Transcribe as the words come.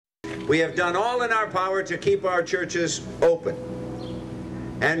We have done all in our power to keep our churches open.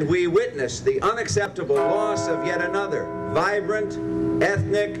 And we witness the unacceptable loss of yet another vibrant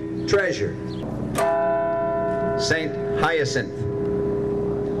ethnic treasure. St. Hyacinth,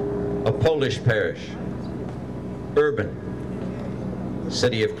 a Polish parish, urban,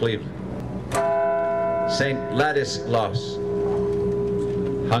 city of Cleveland. St. Ladislaus,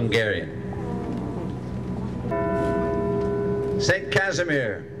 Hungarian. St.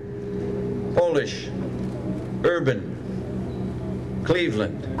 Casimir, Polish, urban,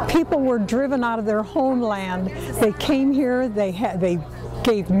 Cleveland. People were driven out of their homeland. They came here, they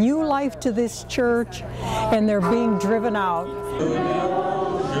gave new life to this church, and they're being driven out.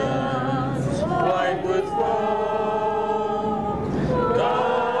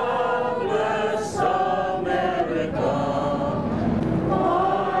 God bless America,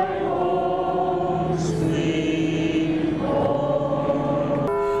 my own sweet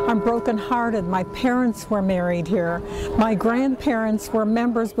home. I'm brokenhearted. My parents were married here. My grandparents were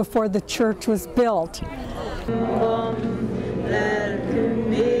members before the church was built.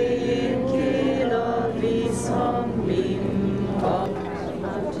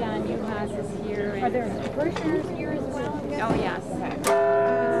 John Uhas is here. Are there parishioners here as well? Oh, yes. Okay.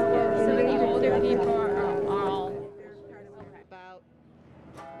 So the older people are all about.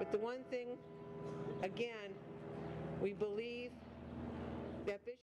 But the one thing, again, we believe that